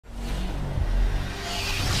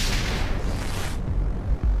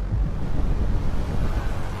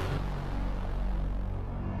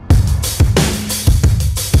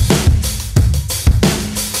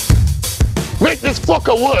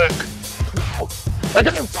motherfucker work. I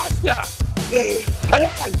got him faster.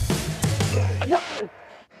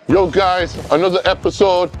 Yo guys, another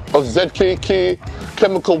episode of ZKK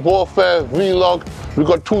Chemical Warfare Vlog. We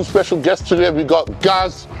got two special guests today. We got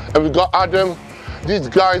Gaz and we got Adam. These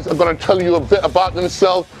guys are gonna tell you a bit about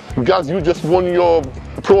themselves. Gaz, you just won your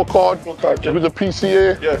pro card with the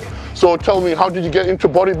PCA. Yeah. So tell me, how did you get into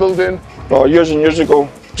bodybuilding? Oh, years and years ago.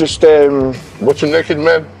 Just Watching naked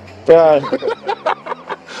men? yeah.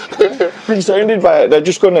 Been sounded by it. They're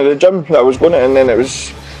just going to the gym that I was going to, and then it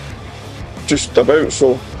was just about.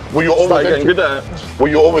 So Were you always getting good at it. Were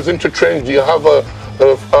you always into training? Do you have a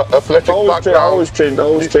athletic background? I always trained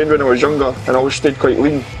when I was younger, and I always stayed quite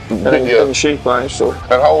lean and in shape. So.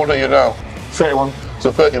 And how old are you now? 31.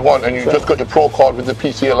 So 31, and you just got your pro card with the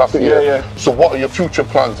PCA last year. Yeah. So what are your future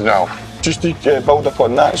plans now? Just to build up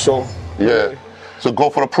on that. So. Yeah. So go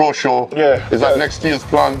for a pro show. Yeah. Is that next year's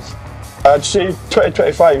plans? I'd say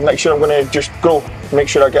 2025. Next year I'm going to just grow, make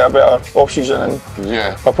sure I get a better off season, and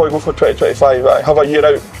I'll probably go for 2025. I have a year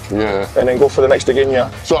out. Yeah. And then go for the next again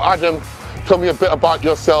year. So Adam, tell me a bit about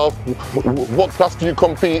yourself. What class do you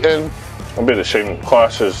compete in? I'll be the same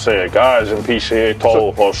class as guys in PCA,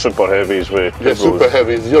 tall or super heavies with. Yeah, super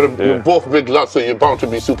heavies. You're both big lads, so you're bound to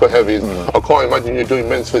be super heavies. I can't imagine you're doing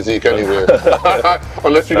men's physique anyway.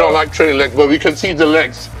 Unless you don't like training legs, but we can see the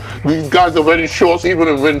legs. These guys are wearing shorts even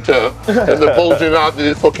in winter, and they're bulging out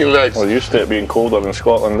these fucking legs. Well, used to it being colder in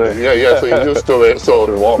Scotland, eh? Yeah, so you're used to it.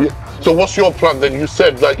 So what's your plan then? You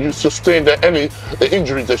said that you sustained any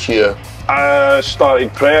injury this year. I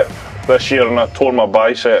started prep this year and I tore my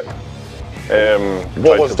bicep.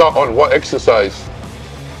 What was that on? What exercise?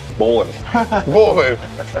 Bowling. Bowling.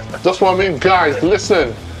 That's what I mean, guys.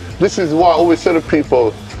 Listen, this is what I always say to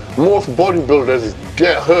people. Most bodybuilders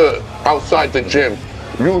get hurt outside the gym.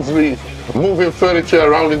 Usually moving furniture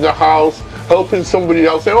around in the house, helping somebody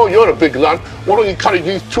else, saying, oh, you're a big lad, why don't you carry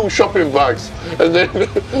these 2 shopping bags? And then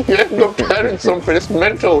you end up carrying something. It's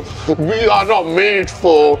mental. We are not made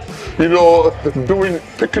for,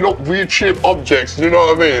 picking up weird-shaped objects, you know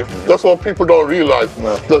what I mean? That's what people don't realize.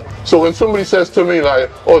 No. So when somebody says to me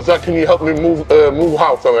like, oh, Zach, can you help me move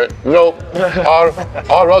house? I'm like, no,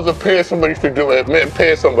 I'd rather pay somebody to do it,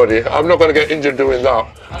 pay somebody. I'm not gonna get injured doing that.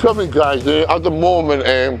 Tell me guys, at the moment,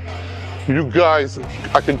 you guys,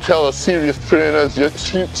 I can tell, are serious trainers. You're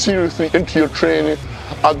seriously into your training.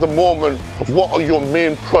 At the moment, what are your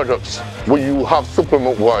main products where you have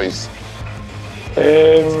supplement-wise?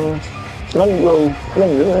 Try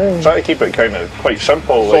to keep it kind of quite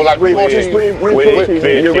simple. So like whey protein. Whey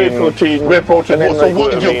protein. So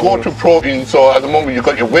what is your go-to protein? So at the moment you've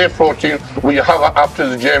got your whey protein, where you have it after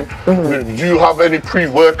the gym. Do you have any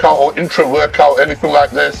pre-workout or intra-workout, anything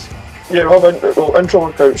like this? Yeah, I have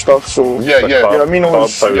intra-workout stuff, so your aminos,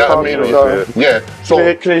 so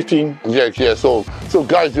creatine. Yeah. So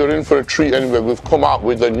guys, you're in for a treat anyway. We've come out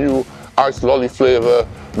with a new iced lolly flavour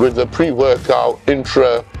with the pre-workout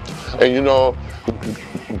intra, and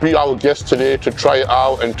be our guest today to try it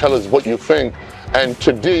out and tell us what you think. And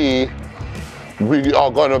today we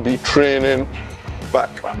are going to be training back.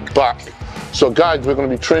 So guys, we're going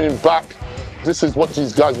to be training back. This is what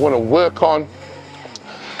these guys want to work on.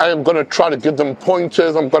 I am going to try to give them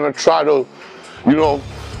pointers. I'm going to try to,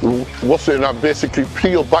 basically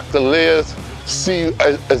peel back the layers, see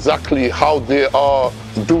exactly how they are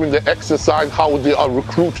doing the exercise, how they are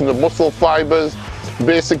recruiting the muscle fibers.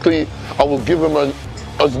 Basically, I will give them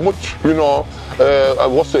as much,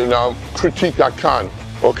 critique I can.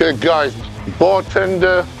 Okay, guys,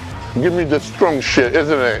 bartender, give me the strong shit,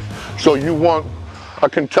 isn't it? So I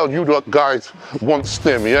can tell you guys want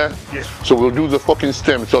stem, yeah? Yes. So we'll do the fucking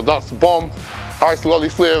stem. So that's bomb, ice lolly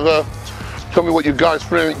flavor. Tell me what you guys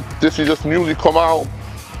think. This is just newly come out.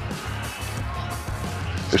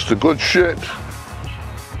 It's the good shit.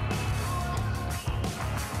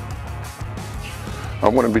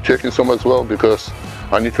 I'm gonna be taking some as well because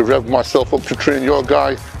I need to rev myself up to train your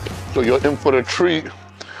guy. So you're in for a treat.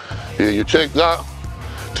 Here, you take that.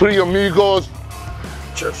 3 amigos.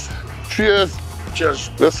 Cheers. Cheers. Cheers.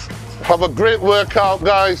 Let's have a great workout,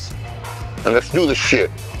 guys, and let's do this shit.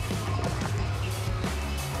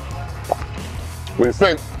 What do you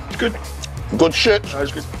think? It's good. Good shit?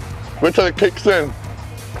 It's good. Wait till it kicks in.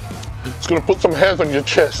 It's gonna put some hairs on your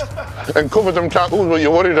chest and cover them tattoos what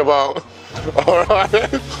you're worried about.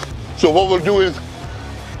 Alright? So what we'll do is,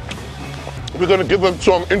 we're gonna give them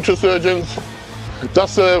some Surgence.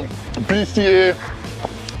 That's a BCA,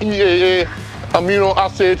 EAA, amino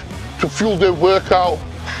acid, to fuel their workout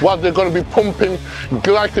while they're going to be pumping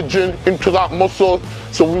glycogen into that muscle.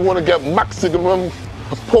 So we want to get maximum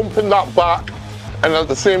pumping that back, and at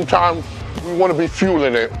the same time We want to be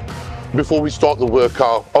fueling it before we start the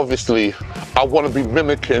workout. Obviously, I want to be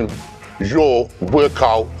mimicking your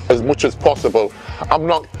workout as much as possible. I'm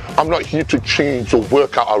not here to change your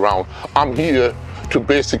workout around. I'm here to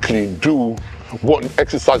basically do what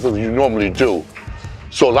exercises you normally do.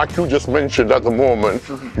 So like you just mentioned at the moment,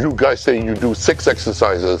 you guys say you do 6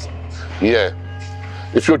 exercises. Yeah,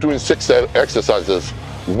 if you're doing 6 exercises,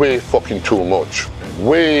 way fucking too much.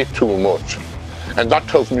 Way too much. And that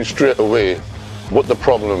tells me straight away what the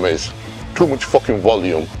problem is. Too much fucking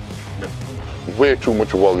volume. Way too much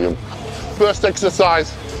volume. First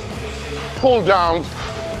exercise, pull down.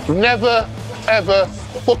 Never ever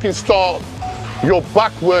fucking start your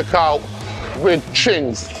back workout with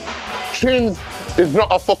chins. Chins is not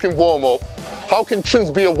a fucking warm-up. How can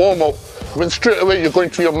chins be a warm-up when straight away you're going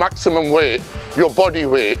to your maximum weight, your body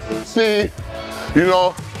weight? See, you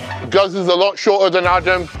know, Guz is a lot shorter than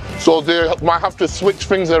Adam, so they might have to switch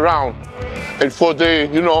things around and for the,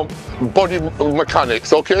 you know, body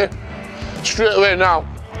mechanics, okay? Straight away now,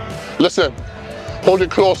 listen, hold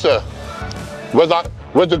it closer,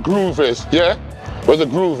 where the groove is, yeah? Where the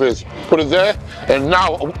groove is, put it there, and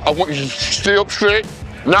now I want you to stay up straight,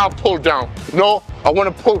 now pull down. No, I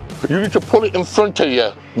want to pull, you need to pull it in front of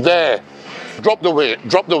you, there. Drop the weight,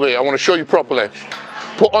 I want to show you properly.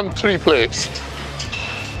 Put on 3 plates.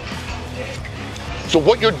 So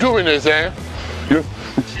what you're doing is,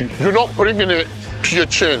 you're not bringing it to your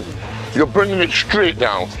chin, you're bringing it straight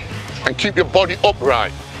down and keep your body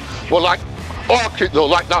upright. But like, arc it though,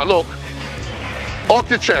 like that, look. Arc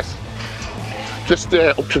your chest. Just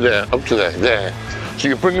there, up to there, there. So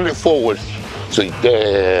you're bringing it forward. So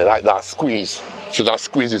there, like that, squeeze. So that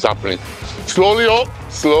squeeze is happening. Slowly up,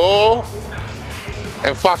 slow,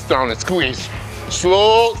 and fast down and squeeze.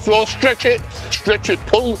 Slow, stretch it,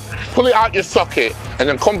 pull it out your socket, and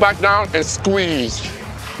then come back down and squeeze.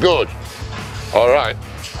 Good. All right.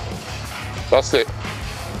 That's it.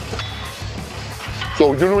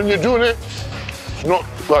 So you know when you're doing it, it's not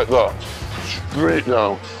like that. Straight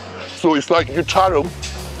down. So it's like you try to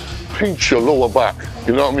pinch your lower back.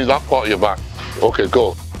 You know what I mean? That part of your back. Okay,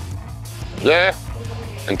 go. There,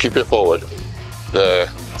 and keep it forward. There.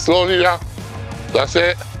 Slowly down. That's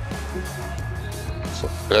it.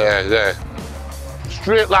 There.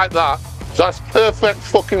 Straight like that. That's perfect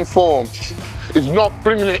fucking form. It's not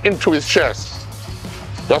bringing it into his chest.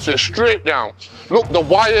 That's it, straight down. Look, the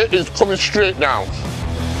wire is coming straight down.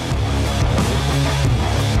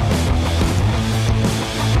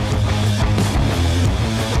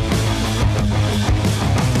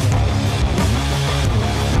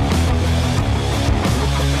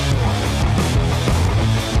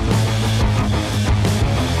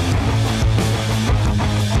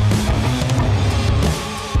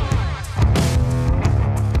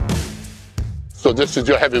 So this is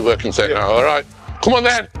your heavy working set now, all right? Come on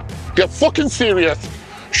then, get fucking serious.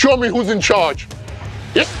 Show me who's in charge.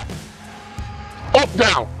 Yeah. Up,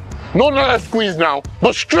 down. No, not a squeeze now,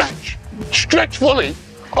 but stretch. Stretch fully.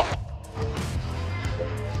 Up.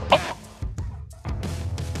 Up.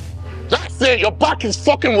 That's it, your back is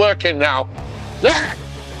fucking working now. There.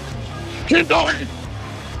 Keep going.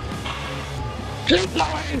 Keep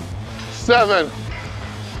going. 7,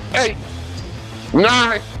 8,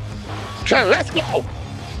 9, 10, let's go.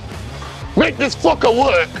 Make this fucker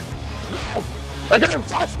work. Again,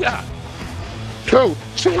 faster. 2,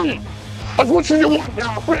 3, as much as you want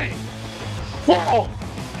now. 3, 4,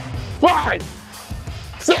 5,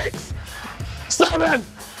 6, 7,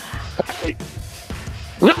 8,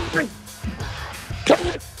 9,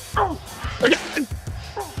 10. Again.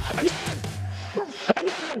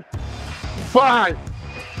 5,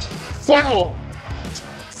 4,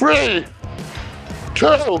 3,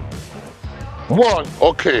 2, 1.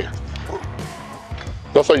 Okay.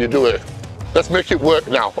 That's how you do it. Let's make it work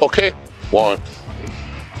now, okay? 1.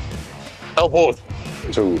 Elbows.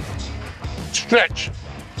 2. Stretch.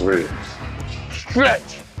 3.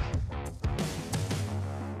 Stretch.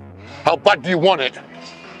 How bad do you want it?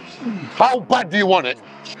 How bad do you want it?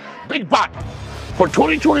 Big back for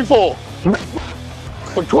 2024.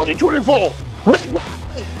 For 2024.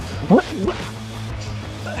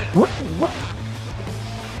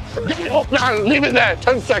 Get it up now, leave it there,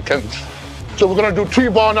 10 seconds. So we're gonna do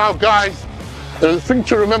T-bar now, guys. The thing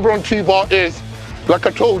to remember on T-bar is, like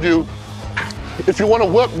I told you, if you wanna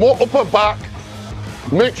work more upper back,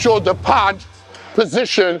 make sure the pad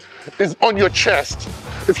position is on your chest.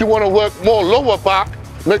 If you wanna work more lower back,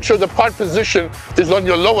 make sure the pad position is on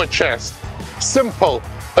your lower chest. Simple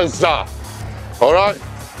as that, all right?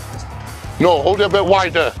 No, hold it a bit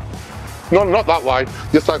wider. No, not that wide,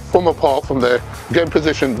 just like thumb apart from there. Get in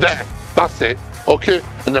position there, that's it, okay?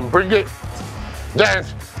 And then bring it Then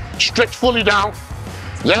stretch fully down.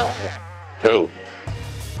 There. 2,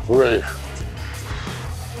 3.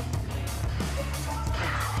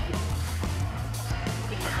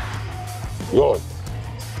 Good.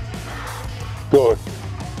 Good.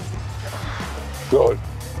 Good.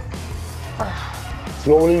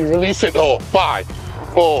 Slowly release it. 5,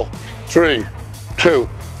 4, 3, 2,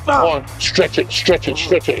 1. Stretch it, stretch it,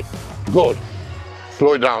 stretch it. Good.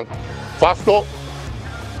 Slow it down. Fast up.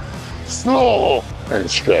 Slow and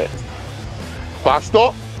stretch. Fast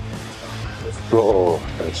up. Slow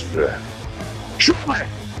and stretch. Shoot it.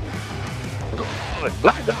 Good.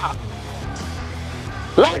 Like that.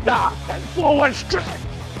 Like that. And slow and stretch.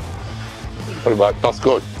 What about? That's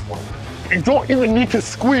good. You don't even need to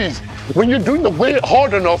squeeze. When you're doing the weight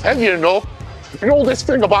hard enough, heavy enough, you know this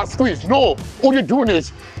thing about squeeze? No. All you're doing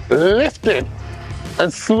is lifting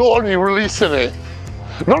and slowly releasing it.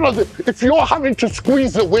 None of it. If you're having to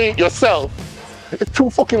squeeze the weight yourself, it's too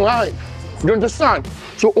fucking light. You understand?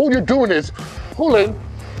 So all you're doing is pulling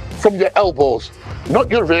from your elbows,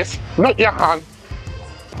 not your wrist, not your hand,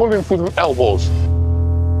 pulling through the elbows.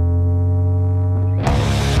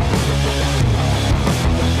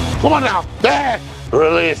 Come on now, there,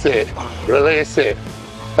 release it, release it.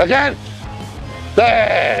 Again,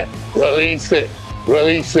 there, release it,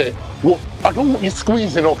 release it. Look, I don't want you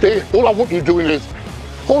squeezing, okay? All I want you doing is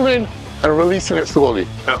pulling and releasing it slowly.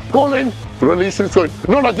 Yeah. Pulling, releasing it slowly.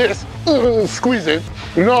 Not like this, squeezing,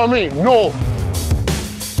 you know what I mean? No.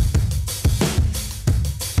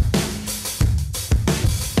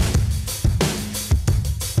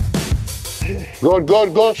 Good,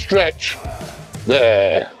 good, good, stretch.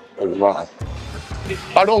 There.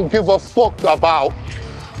 I don't give a fuck about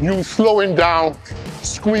you slowing down,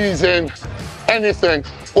 squeezing, anything.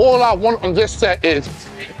 All I want on this set is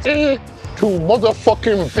A to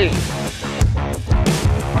motherfucking B.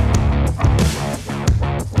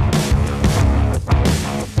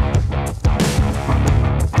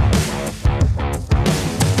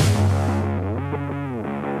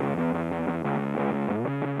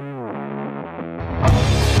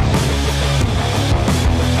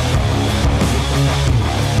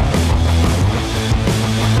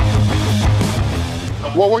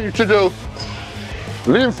 What I want you to do,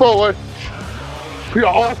 lean forward, put your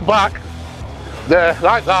arms back, there,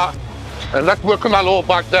 like that, and let's work on that lower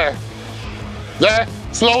back there. There,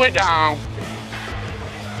 slow it down.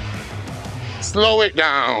 Slow it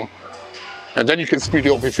down. And then you can speed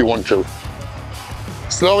it up if you want to.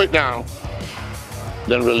 Slow it down,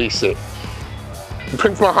 then release it.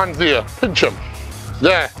 Pinch my hands here, pinch them.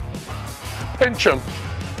 There, pinch them.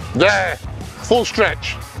 There, full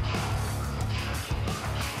stretch.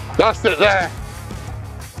 That's it there.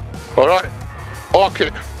 All right.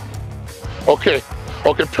 Okay. Okay.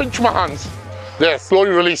 Okay. Pinch my hands. There.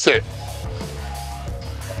 Slowly release it.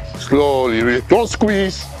 Slowly release. Don't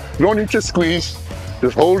squeeze. You don't need to squeeze.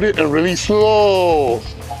 Just hold it and release slow.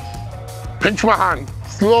 Pinch my hand.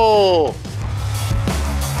 Slow.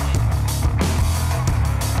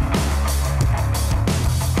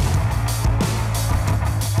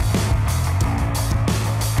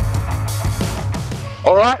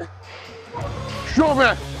 All right, show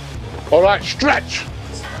me. All right, stretch.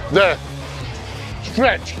 There,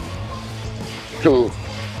 stretch. 2.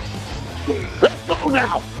 Let's go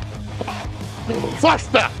now.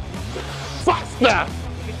 Faster, faster.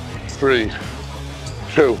 3,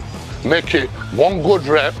 2. Make it 1 good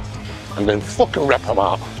rep, and then fucking rep them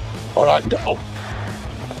out. All right, go.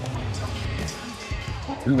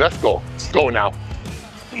 Let's go. Go now.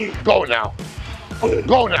 Go now.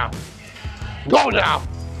 Go now. Go now!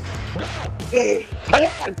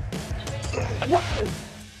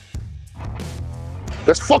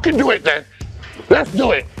 Let's fucking do it then. Let's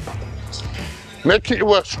do it. Make it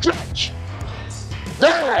work. Stretch.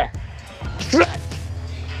 There. Stretch.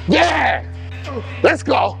 There. Let's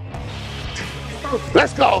go.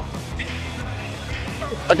 Let's go.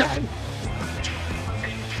 Again.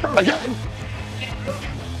 Again.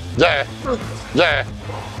 There. There.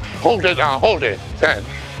 Hold it now. Hold it. 10,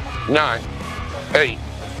 9, 8,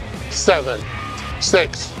 7,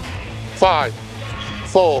 6, 5,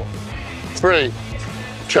 4, 3,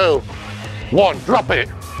 2, 1. Drop it.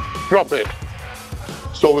 Drop it.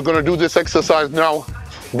 So we're going to do this exercise now.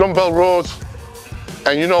 Dumbbell rows.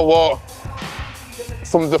 And you know what?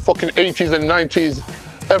 From the fucking 80s and 90s,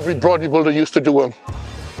 every bodybuilder used to do them.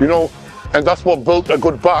 You know? And that's what built a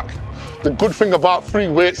good back. The good thing about free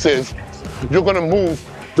weights is you're going to move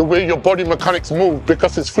the way your body mechanics move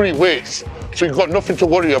because it's free weights. So you've got nothing to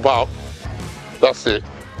worry about. That's it.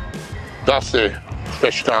 That's it.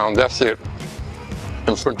 Stretch down. That's it.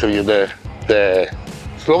 In front of you there. There.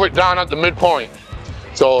 Slow it down at the midpoint.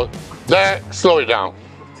 So there, slow it down.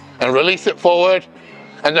 And release it forward.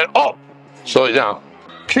 And then up, slow it down.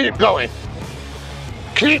 Keep going.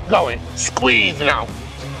 Keep going. Squeeze now.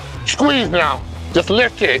 Squeeze now. Just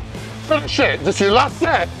lift it. Finish it. This is your last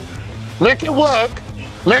set. Make it work.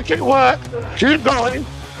 Make it work. Keep going.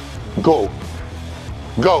 Go.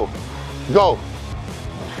 Go. Go.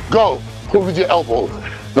 Go. Pull with your elbows.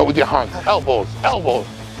 Not with your hands. Elbows. Elbows.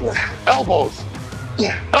 Elbows.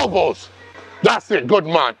 Elbows. That's it. Good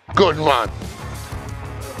man. Good man.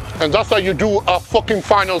 And that's how you do a fucking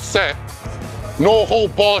final set. No whole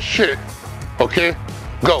ball shit. Okay?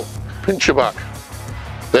 Go. Pinch your back.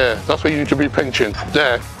 There. That's where you need to be pinching.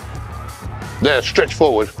 There. There. Stretch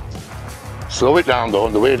forward. Slow it down though.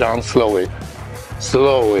 On the way down, slow it.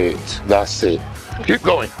 Slow it. That's it. Keep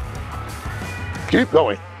going. Keep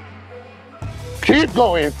going. Keep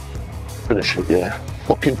going. Finish it, yeah.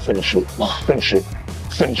 Fucking finish it. Finish it.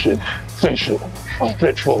 Finish it. Finish it.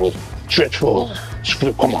 Stretch forward. Stretch forward.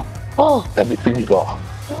 Come on. Everything you got.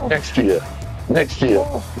 Next year. Next year.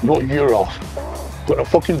 Not year off. Gotta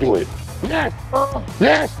fucking do it. Yes.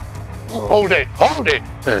 Yes. Hold it. Hold it.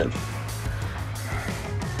 And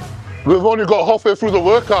we've only got halfway through the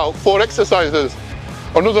workout. 4 exercises.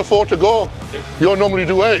 Another 4 to go. You'll normally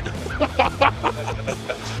do 8.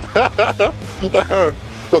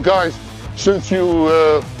 So guys, since you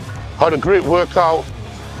had a great workout,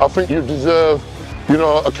 I think you deserve, you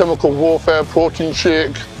know, a chemical warfare protein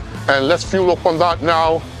shake. And let's fuel up on that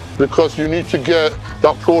now, because you need to get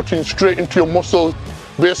that protein straight into your muscle.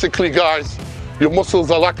 Basically, guys, your muscles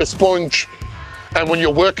are like a sponge. And when you're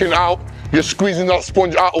working out, you're squeezing that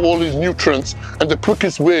sponge out of all these nutrients. And the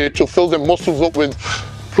quickest way to fill the muscles up with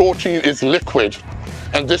protein is liquid.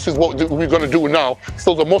 And this is what we're going to do now.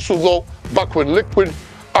 Fill the muscles up back with liquid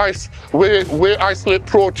ice, whey isolate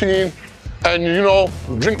protein, and you know,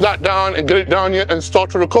 drink that down and get it down here and start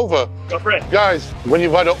to recover. Guys, when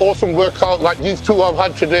you've had an awesome workout like these two I've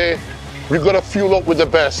had today, you've got to fuel up with the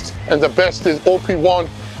best. And the best is OP1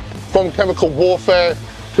 from Chemical Warfare.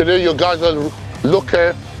 Today you guys are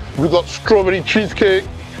lucky. We've got strawberry cheesecake.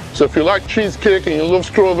 So if you like cheesecake and you love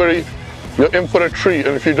strawberry, you're in for a treat.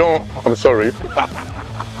 And if you don't, I'm sorry.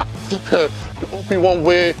 The OP1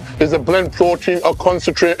 whey is a blend protein or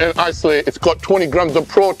concentrate and isolate. It's got 20 grams of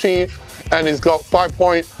protein and it's got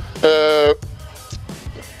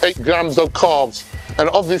 5.8 grams of carbs. And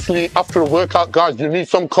obviously after a workout, guys, you need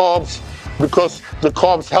some carbs because the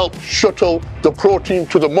carbs help shuttle the protein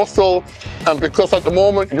to the muscle. And because at the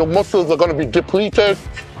moment your muscles are going to be depleted,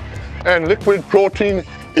 and liquid protein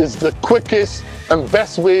is the quickest and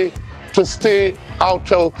best way to stay out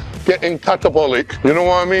of getting catabolic. You know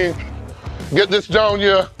what I mean? Get this down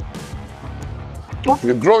here.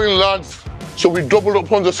 You're growing, lads, so we doubled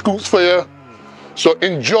up on the scoops for you. So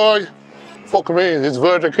enjoy. Fuck me, this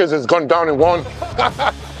verticus has gone down in 1.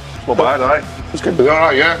 Not bad, eh? It's good. It's all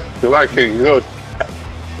right, yeah? You like it? Good.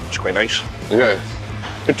 It's quite nice. Yeah.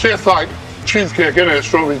 It tastes like cheesecake, innit?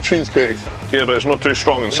 Strawberry cheesecake. Yeah, but it's not too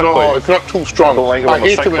strong and sickly. No, it's not too strong. I don't like it when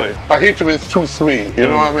it's sickly. I hate it when it's too sweet. You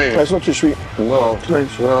know what I mean? It's not too sweet. No, you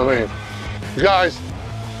know what I mean? Guys,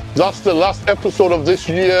 that's the last episode of this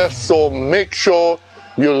year, so make sure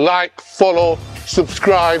you like, follow,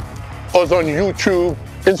 subscribe us on YouTube,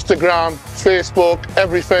 Instagram, Facebook,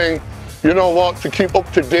 everything. You know what, to keep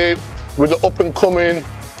up to date with the up and coming,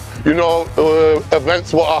 you know,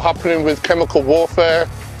 events what are happening with Chemical Warfare.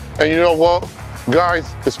 And you know what,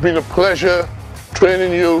 guys, it's been a pleasure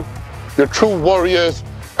training you. You're true warriors,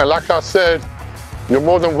 and like I said, you're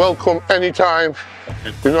more than welcome anytime.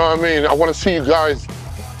 You know what I mean? I want to see you guys,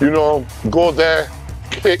 you know, go there,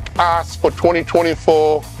 kick ass for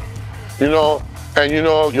 2024, you know, and you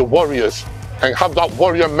know, you're warriors, and have that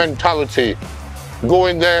warrior mentality. Go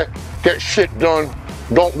in there, get shit done,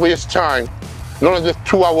 don't waste time. None of this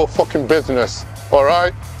 2-hour fucking business, all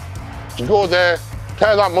right? Just go there,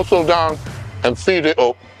 tear that muscle down, and feed it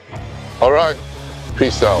up, all right?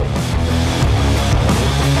 Peace out.